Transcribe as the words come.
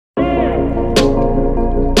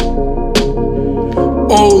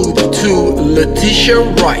to Letitia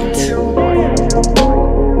Wright.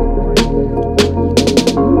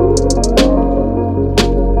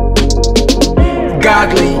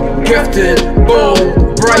 Godly, gifted,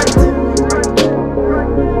 bold, bright.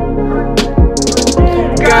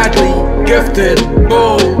 Godly, gifted,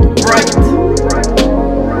 bold, bright.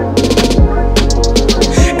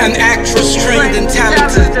 An actress trained and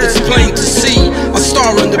talented, it's plain to see. A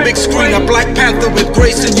star on the big screen, a Black Panther with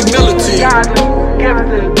grace and humility. Godly,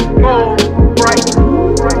 gifted, bold, bright.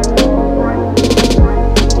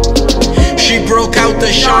 She broke out the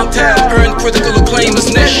Chantel, earned critical acclaim as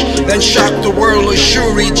niche, then shocked the world as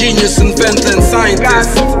Shuri, genius, inventor, and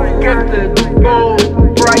scientist. Godly, gifted,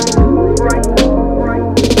 bold, bright.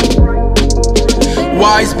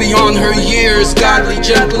 Wise beyond her years, godly,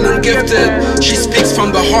 gentle, and gifted. She speaks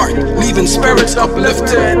from the heart, leaving spirits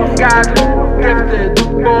uplifted. Godly, gifted,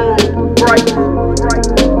 bold, bright.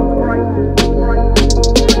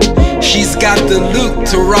 She's got the look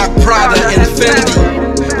to rock Prada and Fendi,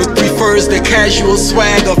 but prefers the casual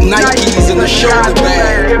swag of Nikes and a shoulder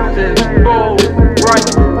bag. Gifted, bold, bright.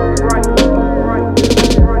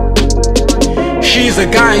 She's a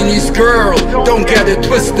Guyanese girl, don't get it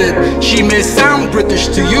twisted. She may sound British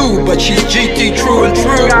to you, but she's GT true and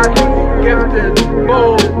true. Gifted,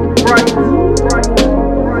 bold, bright.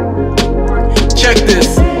 Check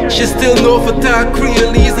this, she still know for talk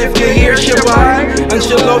Creolese if you hear she buy. And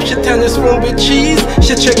she love she tennis room with cheese,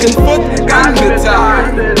 she chicken foot and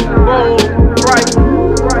guitar. Bold, bright.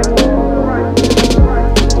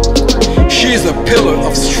 She's a pillar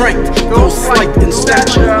of strength, though slight in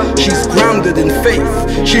stature. She's grounded in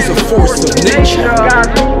faith, she's a force of nature.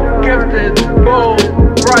 Gifted, bold,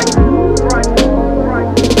 bright.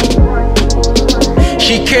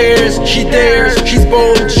 She cares, she dares, she's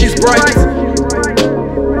bold, she's bright.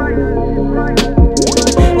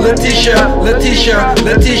 Letitia, Letitia,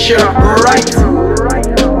 Letitia Wright.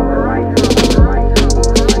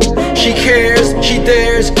 She cares, she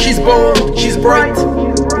dares, she's bold, she's bright.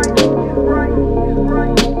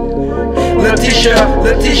 Letitia,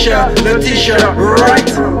 Letitia, Letitia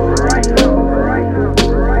Wright.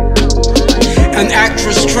 An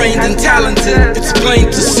actress trained and talented, it's plain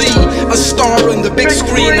to see. A star on the big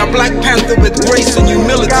screen, a Black Panther with grace and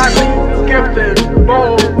humility. Gifted,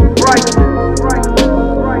 bold, bright.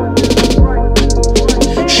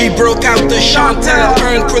 She broke out the Chantel,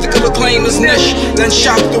 earned critical acclaim as niche, then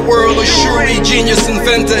shocked the world as Shuri, genius,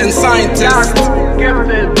 inventor, and scientist.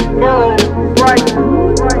 Gifted, bold, bright.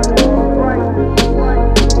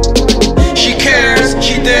 She cares,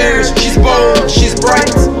 she dares, she's bold, she's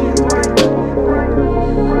bright.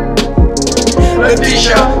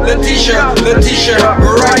 Letitia, Letitia, Letitia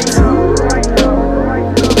Wright.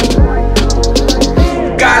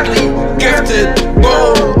 Godly, gifted,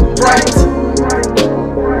 bold, bright.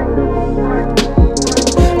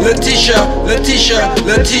 Letitia, Letitia,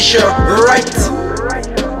 Letitia Wright.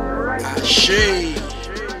 Ashe.